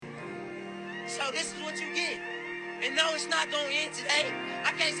So this is what you get. And no, it's not going to end today.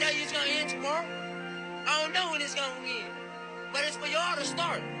 I can't tell you it's going to end tomorrow. I don't know when it's going to end. But it's for y'all to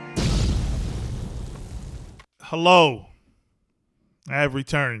start. Hello. I have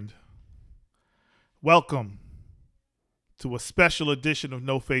returned. Welcome to a special edition of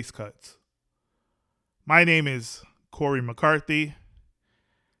No Face Cuts. My name is Corey McCarthy,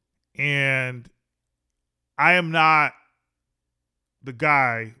 and I am not the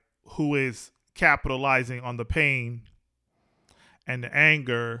guy who is capitalizing on the pain and the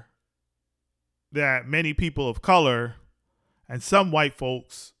anger that many people of color and some white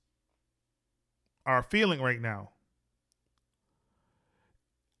folks are feeling right now.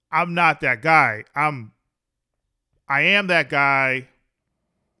 I'm not that guy. I am that guy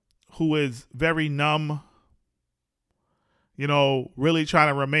who is very numb, really trying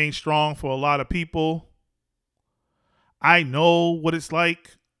to remain strong for a lot of people. I know what it's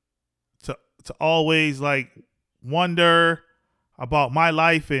like to always wonder about my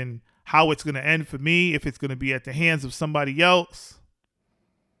life and how it's going to end for me, if it's going to be at the hands of somebody else.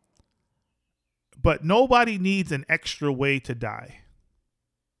 But nobody needs an extra way to die.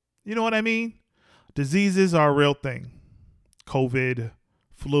 You know what I mean? Diseases are a real thing. COVID,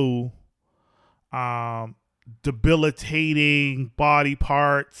 flu, debilitating body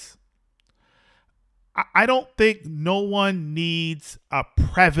parts. I don't think no one needs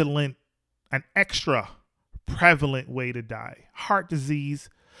an extra prevalent way to die. Heart disease.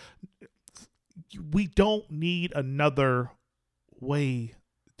 We don't need another way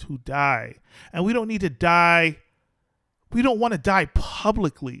to die. And we don't need to die. We don't want to die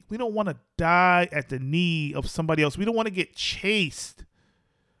publicly. We don't want to die at the knee of somebody else. We don't want to get chased.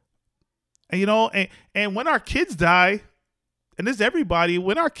 And and when our kids die, and this is everybody,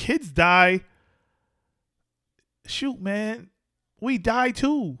 when our kids die, shoot, man, we die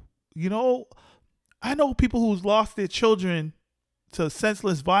too. I know people who's lost their children to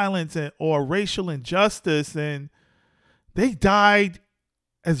senseless violence or racial injustice, and they died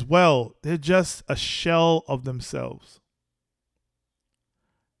as well. They're just a shell of themselves.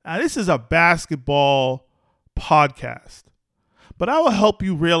 Now, this is a basketball podcast, but I will help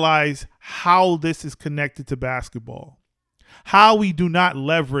you realize how this is connected to basketball, how we do not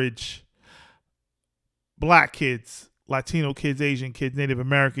leverage Black kids, Latino kids, Asian kids, Native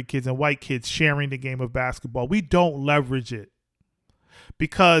American kids, and white kids sharing the game of basketball. We don't leverage it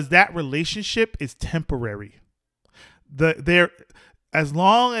because that relationship is temporary. As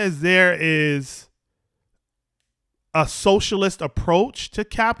long as there is a socialist approach to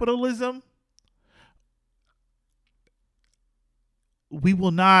capitalism, we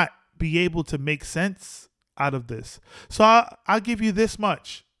will not be able to make sense out of this. So I'll give you this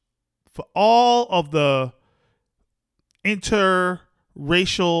much. For all of the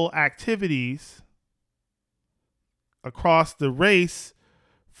interracial activities across the race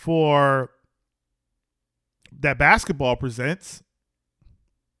for that basketball presents,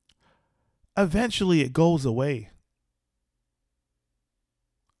 eventually it goes away.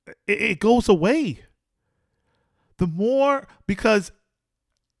 It goes away. Because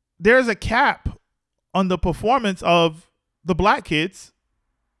there's a cap on the performance of the Black kids,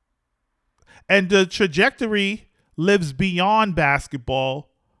 and the trajectory lives beyond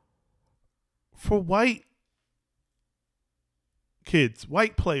basketball for white kids,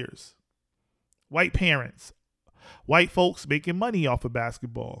 white players, white parents, white folks making money off of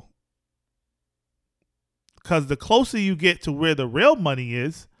basketball. Because the closer you get to where the real money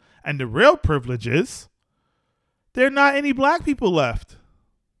is and the real privilege is, there are not any Black people left.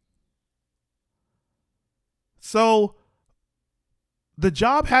 So the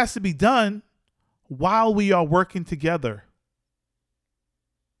job has to be done while we are working together,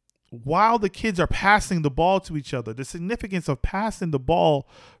 while the kids are passing the ball to each other. The significance of passing the ball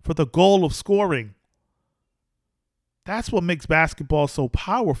for the goal of scoring. That's what makes basketball so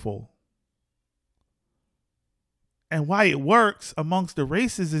powerful. And why it works amongst the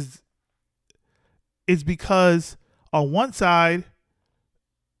races is because on one side,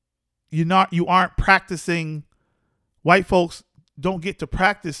 you aren't practicing. White folks don't get to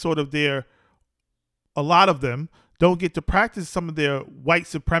practice a lot of them don't get to practice some of their white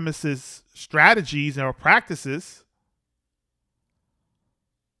supremacist strategies or practices.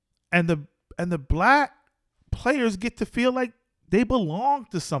 And the Black players get to feel like they belong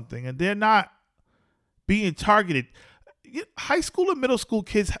to something and they're not being targeted. High school and middle school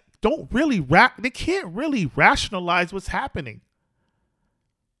kids they can't really rationalize what's happening.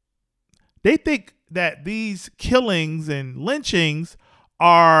 They think that these killings and lynchings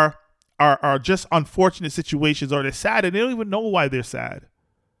are just unfortunate situations, or they're sad and they don't even know why they're sad.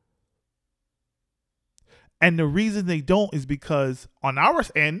 And the reason they don't is because on our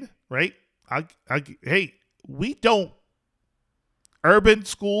end, right? Hey, we don't urban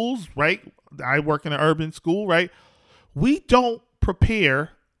schools, right? I work in an urban school, right? We don't prepare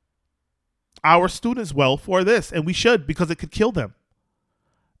our students well for this, and we should, because it could kill them.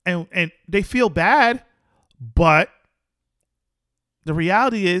 And they feel bad, but the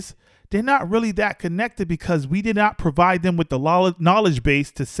reality is they're not really that connected because we did not provide them with the knowledge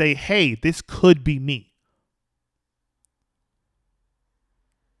base to say, hey, this could be me.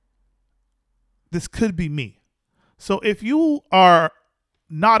 This could be me. So if you are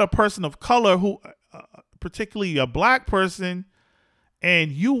not a person of color, who, particularly a black person,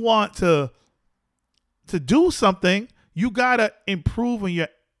 and you want to do something, you gotta improve on your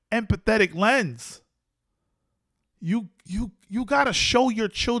empathetic lens. You gotta show your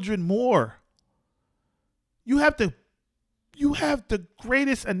children more. You have the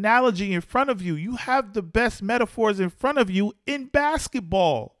greatest analogy in front of you. You have the best metaphors in front of you in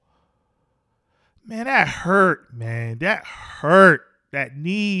basketball. Man, that hurt, man. That hurt. That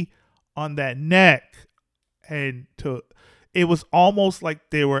knee on that neck. And it was almost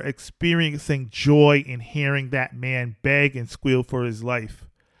like they were experiencing joy in hearing that man beg and squeal for his life.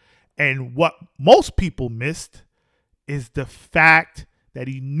 And what most people missed is the fact that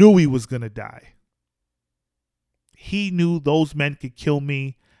he knew he was going to die. He knew those men could kill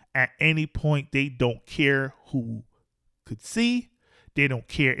me at any point. They don't care who could see. They don't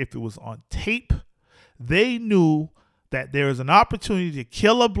care if it was on tape. They knew that there is an opportunity to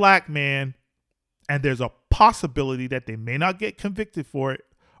kill a black man, and there's a possibility that they may not get convicted for it,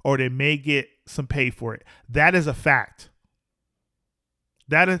 or they may get some pay for it. That is a fact.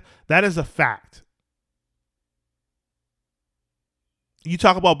 That is a fact. You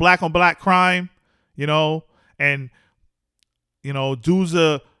talk about black on black crime, and dudes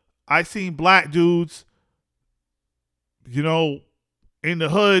I seen black dudes, in the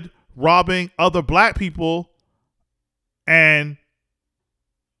hood robbing other black people, and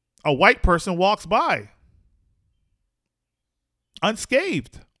a white person walks by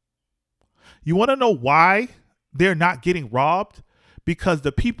unscathed. You want to know why they're not getting robbed? Because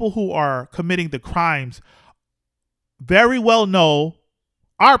the people who are committing the crimes very well know,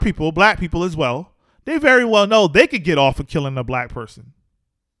 our people, black people as well, they very well know they could get off of killing a black person.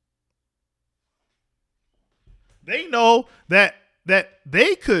 They know that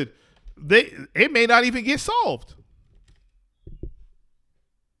they could, it may not even get solved.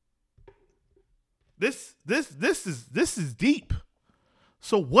 This is deep.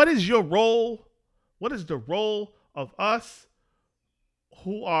 So what is your role? What is the role of us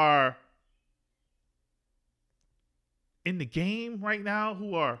who are in the game right now,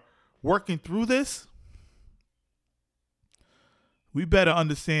 who are working through this? We better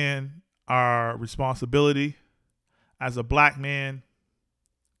understand our responsibility as a black man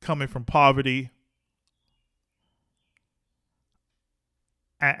coming from poverty,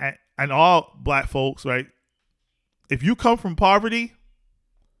 and all black folks, right? If you come from poverty,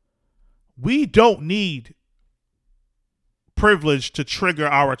 we don't need privilege to trigger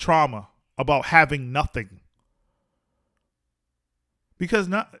our trauma about having nothing. Because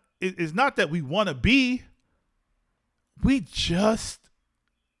it's not that we want to be, we just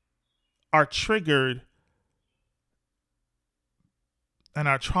are triggered, and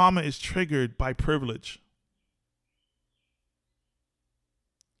our trauma is triggered by privilege.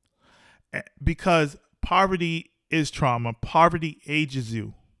 Because poverty is trauma. Poverty ages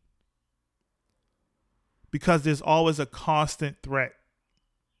you. Because there's always a constant threat.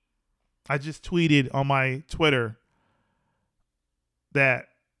 I just tweeted on my Twitter that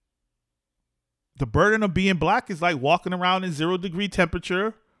the burden of being black is like walking around in 0-degree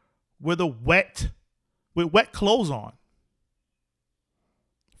temperature with wet clothes on.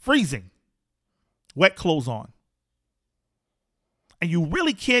 Freezing. Wet clothes on. And you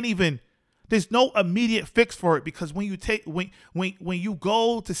really can't even, there's no immediate fix for it, because when you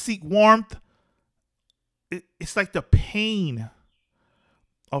go to seek warmth, it's like the pain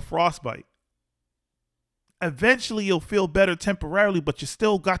of frostbite. Eventually you'll feel better temporarily, but you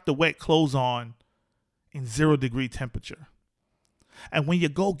still got the wet clothes on in 0-degree temperature. And when you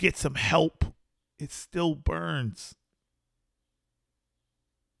go get some help, it still burns.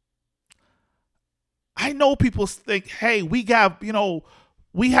 I know people think, hey, we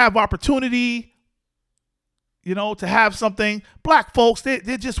have opportunity, to have something. Black folks, they're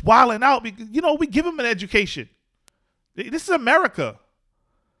just wilding out because, we give them an education. This is America.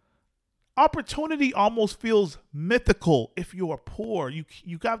 Opportunity almost feels mythical if you are poor.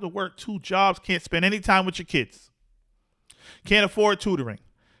 You got to work 2 jobs, can't spend any time with your kids. Can't afford tutoring.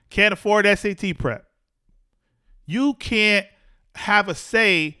 Can't afford SAT prep. You can't have a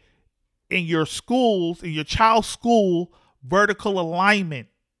say in your schools, in your child's school, vertical alignment.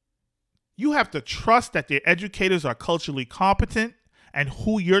 You have to trust that their educators are culturally competent, and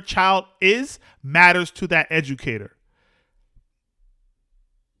who your child is matters to that educator.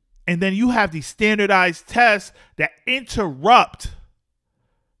 And then you have these standardized tests that interrupt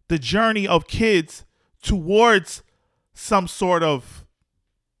the journey of kids towards some sort of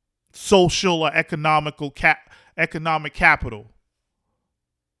social or economic capital.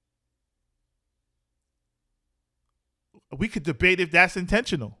 We could debate if that's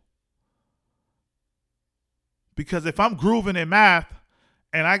intentional. Because if I'm grooving in math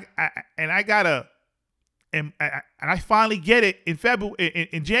and I finally get it in February,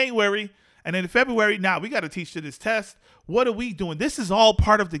 in January, and then in February, now we got to teach to this test. What are we doing? This is all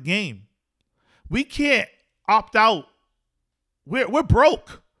part of the game. We can't opt out. We're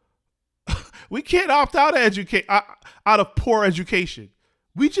broke. We can't opt out of out of poor education.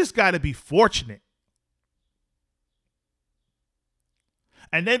 We just got to be fortunate.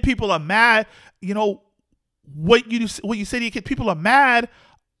 And then people are mad. You know what you say to your kid? People are mad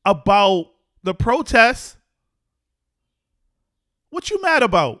about the protests. What you mad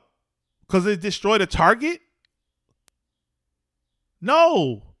about? Because it destroyed a Target?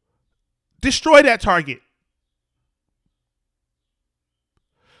 No. Destroy that Target.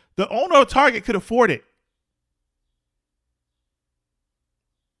 The owner of Target could afford it.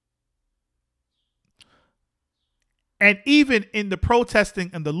 And even in the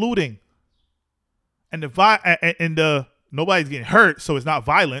protesting and the looting and the nobody's getting hurt, so it's not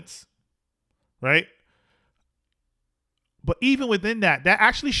violence, right? But even within that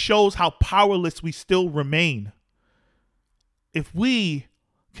actually shows how powerless we still remain. If we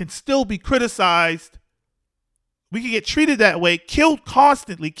can still be criticized, we can get treated that way, killed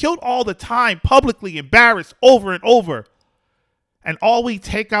constantly, killed all the time, publicly embarrassed over and over, and all we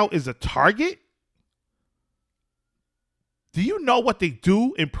take out is a Target? Do you know what they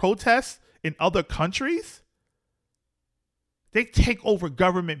do in protests in other countries? They take over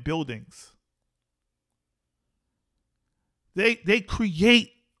government buildings. They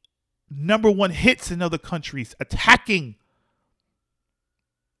create number one hits in other countries, attacking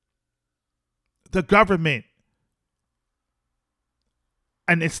the government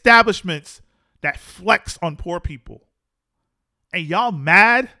and establishments that flex on poor people. And y'all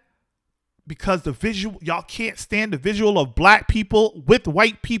mad because y'all can't stand the visual of black people with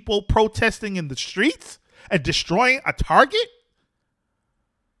white people protesting in the streets and destroying a Target?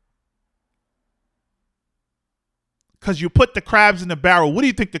 Because you put the crabs in the barrel. What do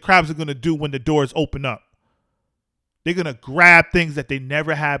you think the crabs are going to do when the doors open up? They're going to grab things that they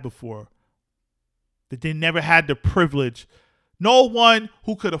never had before, that they never had the privilege. No one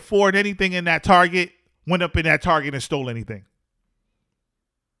who could afford anything in that Target went up in that Target and stole anything.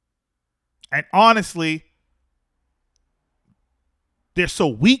 And honestly, they're so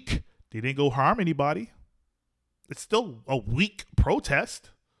weak, they didn't go harm anybody. It's still a weak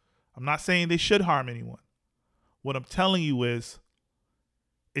protest. I'm not saying they should harm anyone. What I'm telling you is,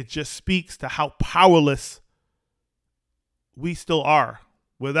 it just speaks to how powerless we still are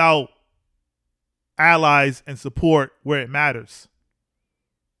without allies and support where it matters.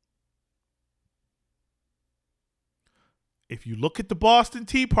 If you look at the Boston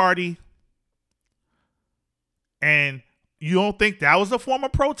Tea Party and you don't think that was a form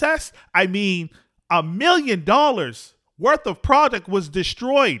of protest, I mean, $1 million worth of product was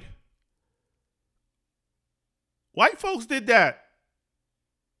destroyed. White folks did that.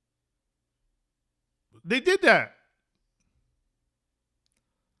 They did that.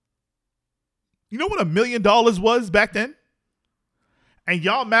 You know what $1 million was back then? And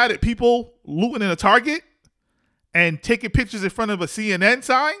y'all mad at people looting in a Target and taking pictures in front of a CNN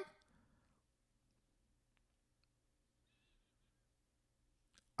sign?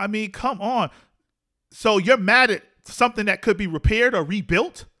 I mean, come on. So you're mad at something that could be repaired or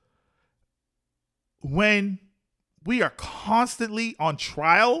rebuilt when we are constantly on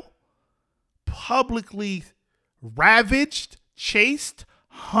trial, publicly ravaged, chased,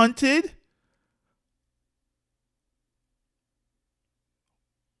 hunted.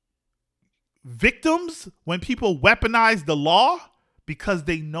 Victims when people weaponize the law because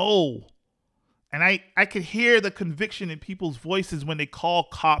they know. And I could hear the conviction in people's voices when they call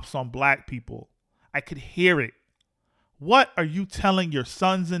cops on black people. I could hear it. What are you telling your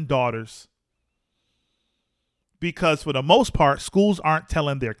sons and daughters? Because for the most part, schools aren't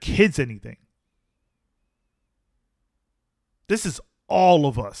telling their kids anything. This is all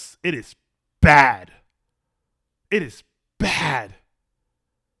of us. It is bad. It is bad.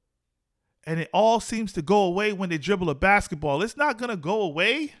 and it all seems to go away when they dribble a basketball. It's not going to go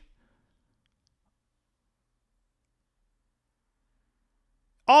away.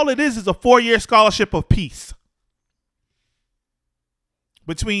 All it is a 4-year scholarship of peace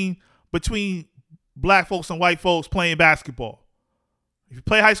between black folks and white folks playing basketball. If you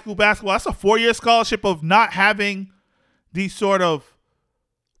play high school basketball, that's a 4-year scholarship of not having these sort of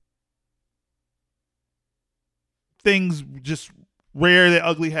things just rear their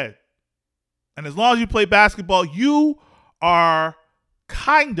ugly head. And as long as you play basketball, you are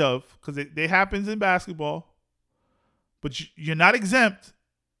kind of, because it happens in basketball, but you're not exempt,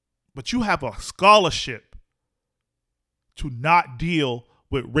 but you have a scholarship to not deal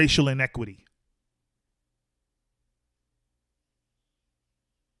with racial inequity.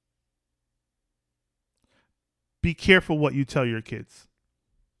 Be careful what you tell your kids.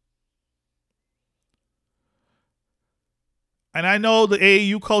 And I know the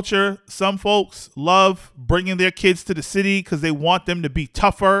AAU culture, some folks love bringing their kids to the city because they want them to be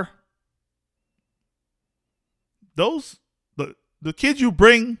tougher. The kids you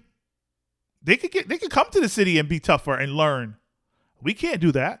bring, they could come to the city and be tougher and learn. We can't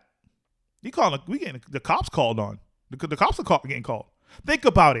do that. We getting the cops called on. The cops are getting called. Think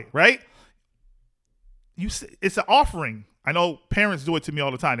about it, right? It's an offering. I know parents do it to me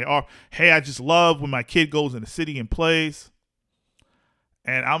all the time. They are, hey, I just love when my kid goes in the city and plays.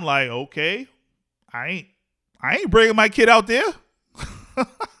 And I'm like, okay, I ain't bringing my kid out there.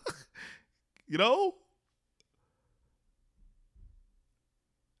 You know?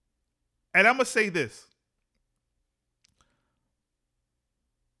 And I'm going to say this.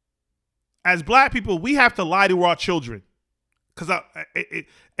 As black people, we have to lie to our children. Because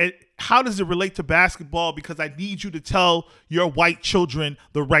how does it relate to basketball? Because I need you to tell your white children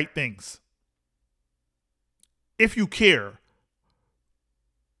the right things. If you care.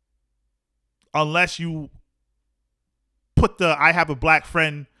 Unless you put the I have a black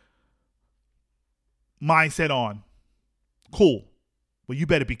friend mindset on. Cool. But you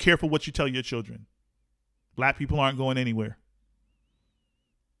better be careful what you tell your children. Black people aren't going anywhere.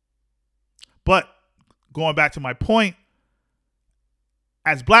 But going back to my point,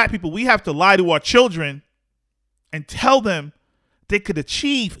 as black people, we have to lie to our children and tell them they could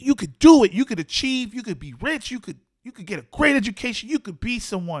achieve. You could do it. You could achieve. You could be rich. You could get a great education. You could be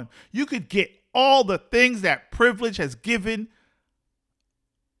someone. You could get all the things that privilege has given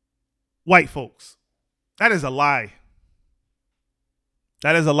white folks. That is a lie.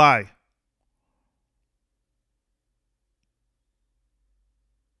 That is a lie.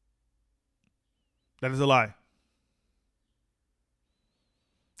 That is a lie.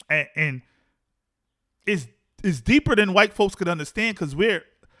 And it's deeper than white folks could understand because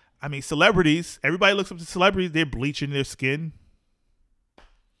celebrities, everybody looks up to celebrities, they're bleaching their skin.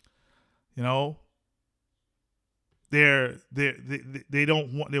 You know, they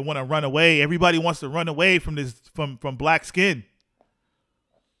want to run away. Everybody wants to run away from from black skin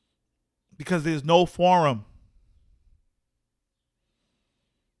because there's no forum.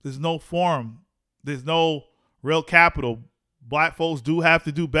 There's no forum. There's no real capital. Black folks do have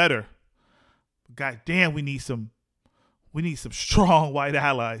to do better. God damn, we need some strong white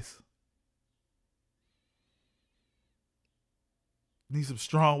allies. Need some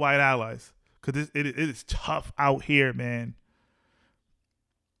strong white allies because it is tough out here, man.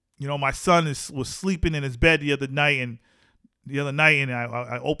 You know, my son was sleeping in his bed the other night, and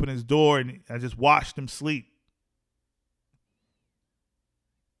I opened his door and I just watched him sleep.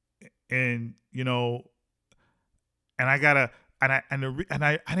 And you know, and I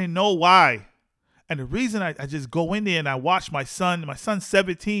didn't know why. And the reason I just go in there and I watch my son's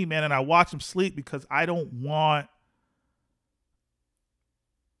 17, man, and I watch him sleep because I don't want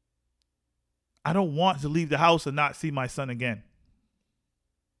to leave the house and not see my son again.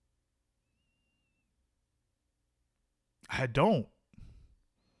 I don't.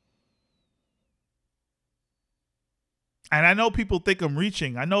 And I know people think I'm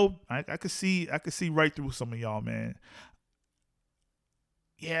reaching. I know I could see right through some of y'all, man.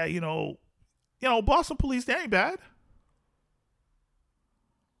 Yeah, you know, Boston police, they ain't bad.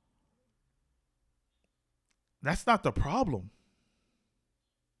 That's not the problem.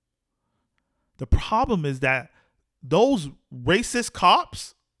 The problem is that those racist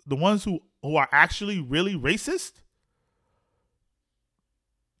cops, the ones who are actually really racist,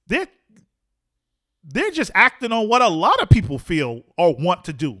 they're just acting on what a lot of people feel or want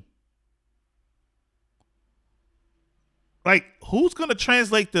to do. Like, who's gonna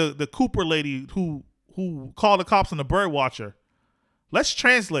translate the Cooper lady who called the cops on the bird watcher? Let's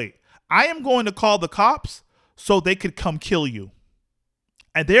translate. I am going to call the cops so they could come kill you.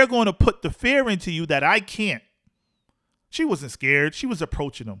 And they're going to put the fear into you that I can't. She wasn't scared. She was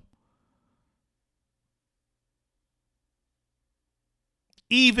approaching them.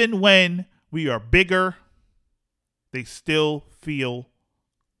 Even when we are bigger, they still feel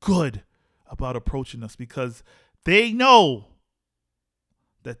good about approaching us because they know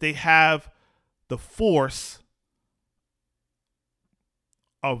that they have the force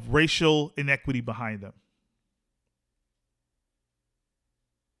of racial inequity behind them.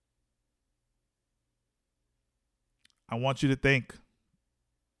 I want you to think,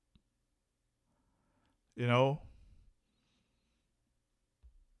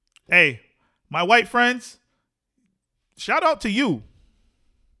 hey, my white friends, shout out to you.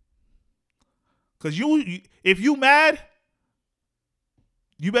 Because if you mad,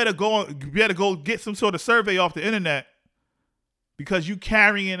 you better go get some sort of survey off the internet because you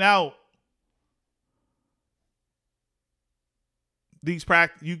carrying out these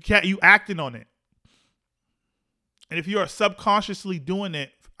you acting on it. And if you are subconsciously doing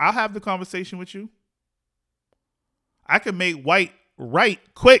it, I'll have the conversation with you. I can make white right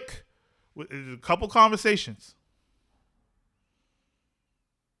quick with a couple conversations.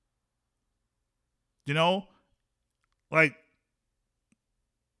 Like,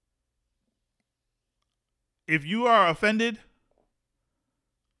 if you are offended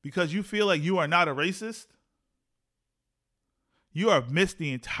because you feel like you are not a racist, you have missed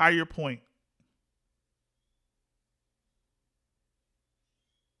the entire point.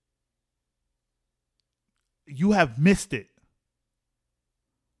 You have missed it.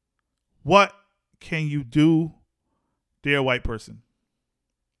 What can you do, dear white person?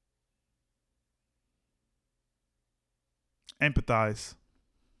 Empathize.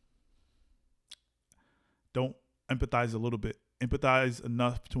 Don't empathize a little bit. Empathize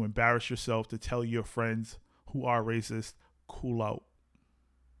enough to embarrass yourself to tell your friends who are racist, cool out.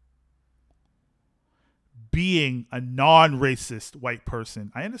 Being a non-racist white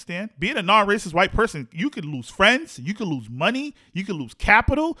person, I understand. Being a non-racist white person, you could lose friends, you could lose money, you could lose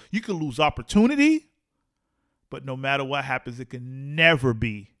capital, you could lose opportunity. But no matter what happens, it can never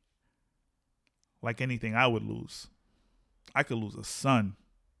be like anything I would lose. I could lose a son,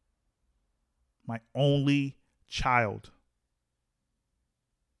 my only child.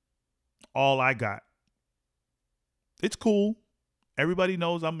 All I got. It's cool. Everybody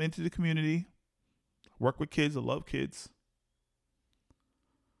knows I'm into the community. Work with kids. I love kids.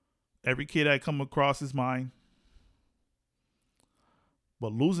 Every kid I come across is mine.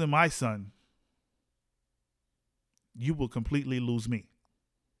 But losing my son, you will completely lose me.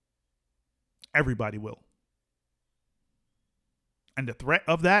 Everybody will. And the threat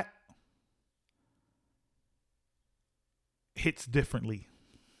of that hits differently.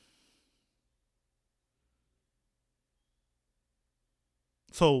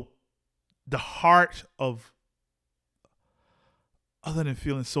 So the heart of, other than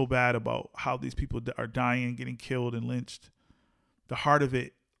feeling so bad about how these people are dying, getting killed and lynched, the heart of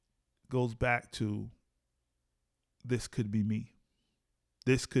it goes back to, this could be me.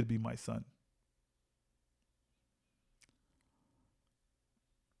 This could be my son.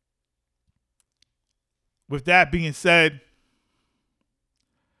 With that being said,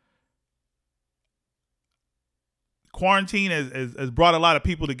 quarantine has brought a lot of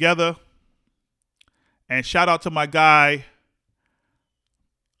people together. And shout out to my guy,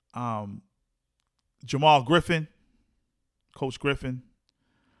 Jamal Griffin, Coach Griffin.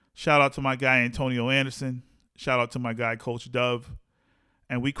 Shout out to my guy, Antonio Anderson. Shout out to my guy, Coach Dove.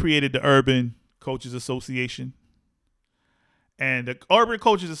 And we created the Urban Coaches Association. And the Urban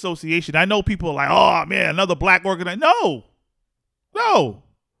Coaches Association, I know people are like, oh, man, another black organization.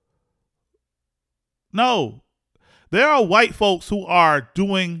 No. There are white folks who are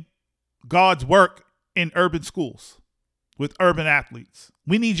doing God's work in urban schools with urban athletes.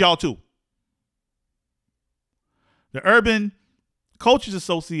 We need y'all too. The Urban Coaches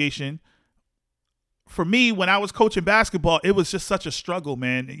Association, for me, when I was coaching basketball, it was just such a struggle,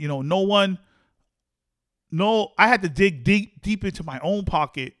 man. I had to dig deep into my own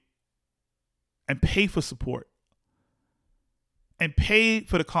pocket and pay for support and pay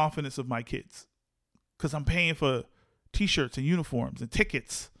for the confidence of my kids, because I'm paying for T-shirts and uniforms and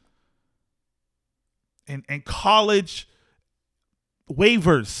tickets and college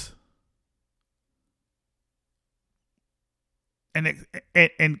waivers and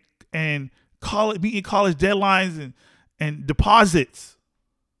meeting college deadlines and deposits.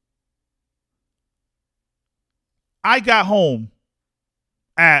 I got home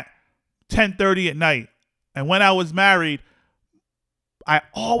at 10:30 at night. And when I was married, I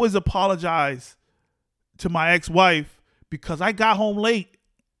always apologize to my ex-wife because I got home late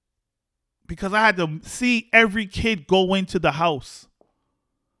because I had to see every kid go into the house.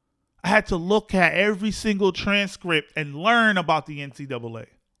 I had to look at every single transcript and learn about the NCAA.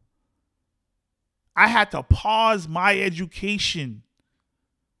 I had to pause my education.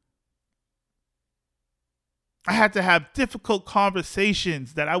 I had to have difficult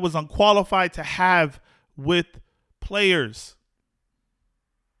conversations that I was unqualified to have with players.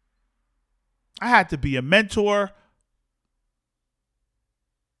 I had to be a mentor.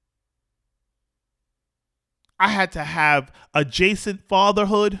 I had to have adjacent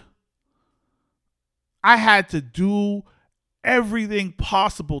fatherhood. I had to do everything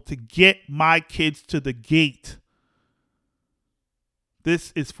possible to get my kids to the gate.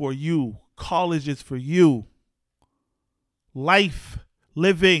 This is for you. College is for you. Life,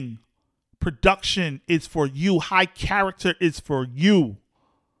 living, production is for you. High character is for you.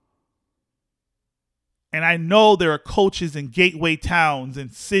 And I know there are coaches in gateway towns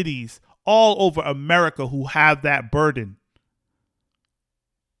and cities all over America who have that burden.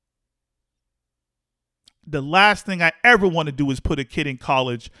 The last thing I ever want to do is put a kid in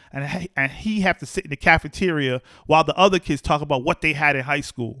college and he have to sit in the cafeteria while the other kids talk about what they had in high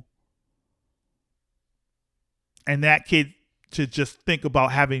school. And that kid should just think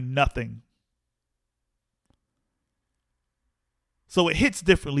about having nothing. So it hits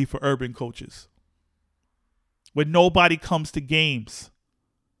differently for urban coaches. When nobody comes to games.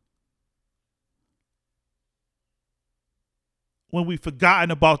 When we've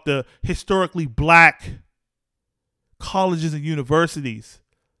forgotten about the historically black colleges and universities.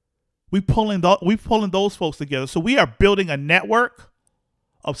 We're pulling those folks together. So we are building a network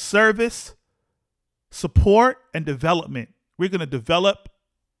of service, support, and development. We're going to develop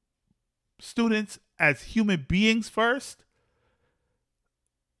students as human beings first.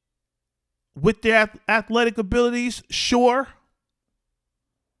 With their athletic abilities, sure.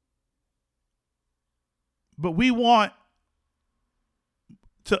 But we want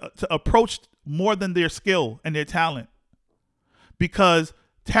to approach more than their skill and their talent. Because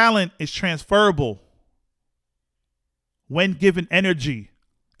talent is transferable when given energy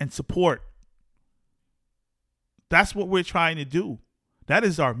and support. That's what we're trying to do. That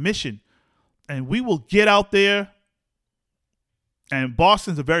is our mission. And we will get out there. And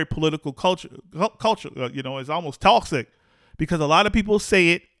Boston's a very political culture, it's almost toxic because a lot of people say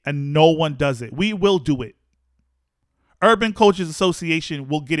it and no one does it. We will do it. Urban Coaches Association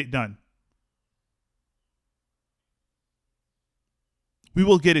will get it done. We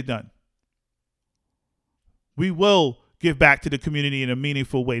will get it done. We will give back to the community in a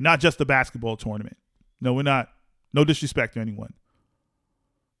meaningful way, not just the basketball tournament. No, we're not. No disrespect to anyone.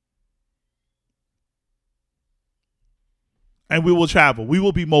 And we will travel. We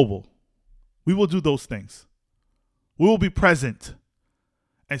will be mobile. We will do those things. We will be present.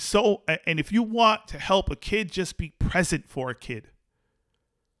 And if you want to help a kid, just be present for a kid.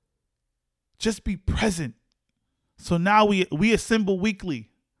 Just be present. So now we assemble weekly.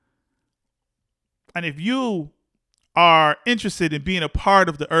 And if you are interested in being a part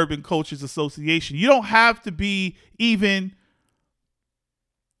of the Urban Coaches Association, you don't have to be even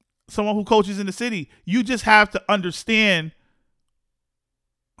someone who coaches in the city. You just have to understand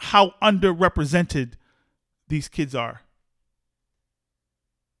how underrepresented these kids are.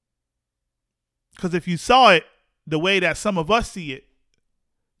 Because if you saw it the way that some of us see it,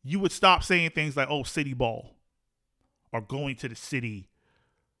 you would stop saying things like, oh, city ball or going to the city.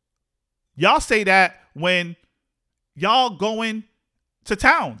 Y'all say that when y'all going to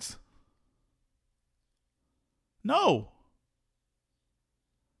towns. No.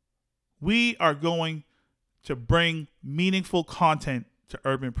 We are going to bring meaningful content to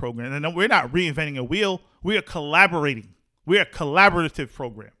urban programs. And we're not reinventing a wheel. We are collaborating. We're a collaborative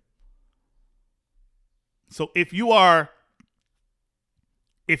program. So if you are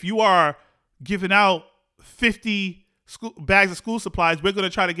giving out 50 bags of school supplies, we're going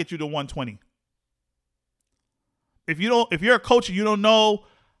to try to get you to 120. If you're a coach and you don't know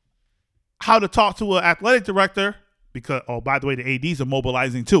how to talk to an athletic director, because, oh, by the way, the ADs are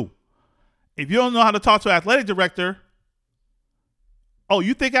mobilizing too. If you don't know how to talk to an athletic director, oh,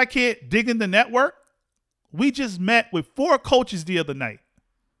 you think I can't dig in the network? We just met with 4 coaches the other night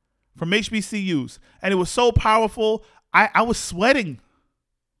from HBCUs, and it was so powerful. I was sweating.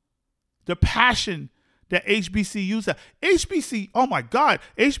 The passion that HBCUs have. Oh my God,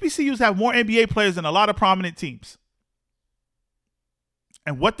 HBCUs have more NBA players than a lot of prominent teams.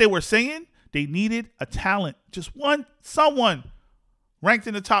 And what they were saying, they needed a talent, just someone ranked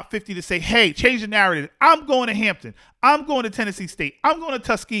in the top 50 to say, hey, change the narrative. I'm going to Hampton. I'm going to Tennessee State. I'm going to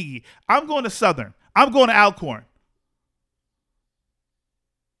Tuskegee. I'm going to Southern. I'm going to Alcorn.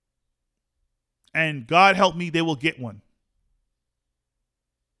 And God help me, they will get one.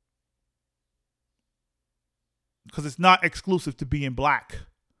 Because it's not exclusive to being black.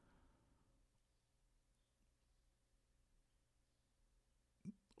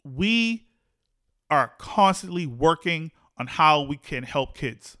 We are constantly working on how we can help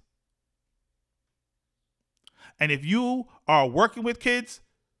kids. And if you are working with kids,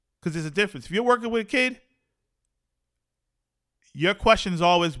 because there's a difference. If you're working with a kid, your question is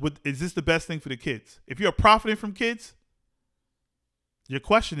always, is this the best thing for the kids? If you're profiting from kids, your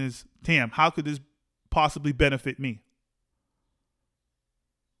question is, damn, how could this possibly benefit me?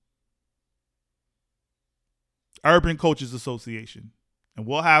 Urban Coaches Association. And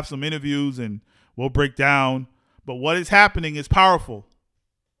we'll have some interviews and we'll break down. But what is happening is powerful.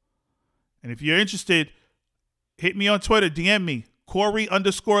 And if you're interested, hit me on Twitter, DM me,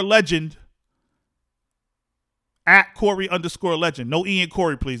 Corey_legend, at Corey_legend. No E in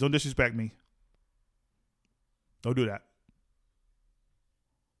Corey, please. Don't disrespect me. Don't do that.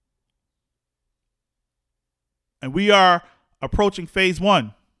 And we are approaching phase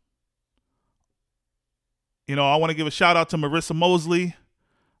 1. You know, I want to give a shout out to Marissa Mosley,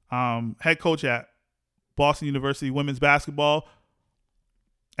 head coach at Boston University women's basketball,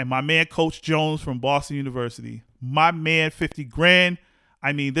 and my man Coach Jones from Boston University. My man, 50 grand.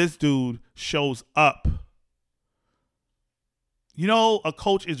 I mean, this dude shows up. You know, a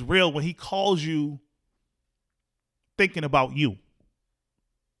coach is real when he calls you thinking about you.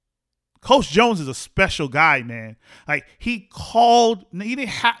 Coach Jones is a special guy, man. Like, he didn't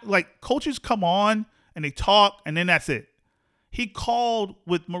have, like, coaches come on and they talk and then that's it. He called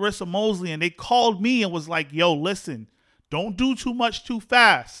with Marissa Mosley and they called me and was like, yo, listen, don't do too much too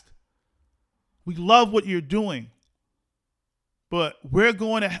fast. We love what you're doing, but we're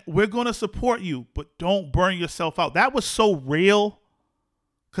going to support you, but don't burn yourself out. That was so real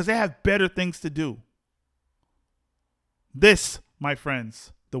because they have better things to do. This, my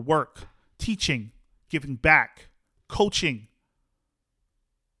friends, the work, teaching, giving back, coaching,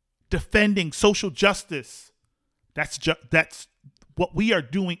 defending social justice. That's what we are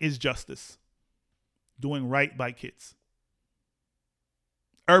doing is justice. Doing right by kids.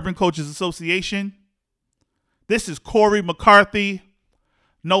 Urban Coaches Association. This is Corey McCarthy.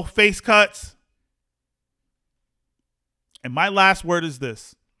 No face cuts. And my last word is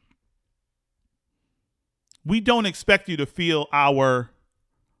this. We don't expect you to feel our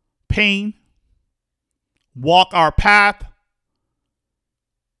pain, walk our path,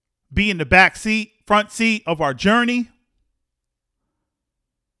 be in the front seat of our journey.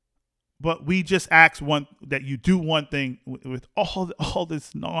 But we just ask that you do one thing with all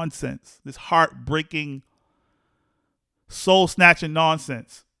this nonsense, this heartbreaking, soul-snatching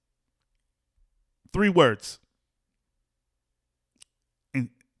nonsense. 3 words. And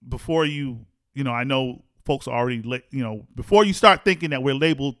before I know folks are already, before you start thinking that we're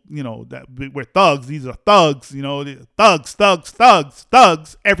labeled, that we're thugs, these are thugs,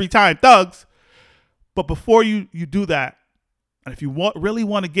 thugs, every time, thugs. But before you do that, and if you really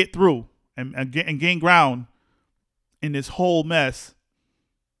want to get through and gain ground in this whole mess,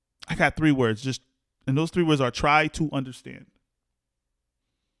 I got 3 words. And those 3 words are try to understand.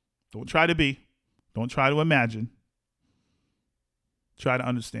 Don't try to be. Don't try to imagine. Try to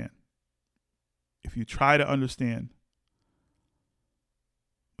understand. If you try to understand,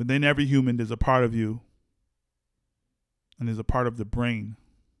 within every human, there's a part of you and there's a part of the brain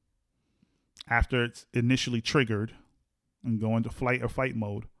after it's initially triggered and go into flight or fight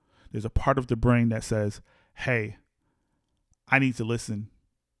mode. There's a part of the brain that says, hey, I need to listen.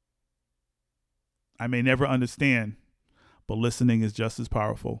 I may never understand, but listening is just as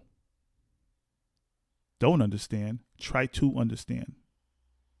powerful. Don't understand. Try to understand.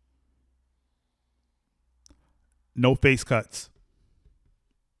 No face cuts.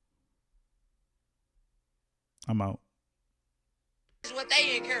 I'm out. This is what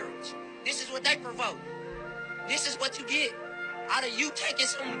they encourage. This is what they provoke. This is what you get out of you taking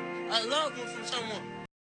a loved one from someone.